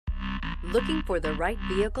Looking for the right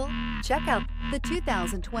vehicle? Check out the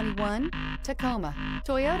 2021 Tacoma.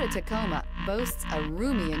 Toyota Tacoma boasts a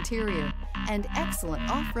roomy interior and excellent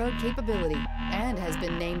off-road capability and has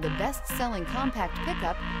been named the best-selling compact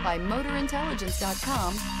pickup by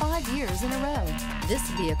MotorIntelligence.com 5 years in a row. This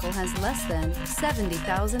vehicle has less than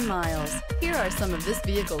 70,000 miles. Here are some of this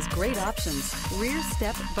vehicle's great options: rear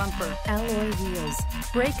step bumper, alloy wheels,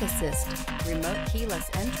 brake assist, remote keyless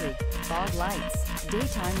entry, fog lights,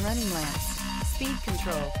 daytime running lamps, speed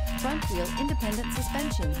control, front wheel independent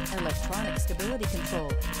suspension, electronic stability control,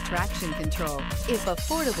 traction control. If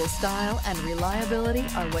affordable style and reliability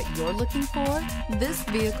are what you're looking for, this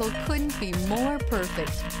vehicle couldn't be more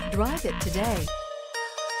perfect. Drive it today.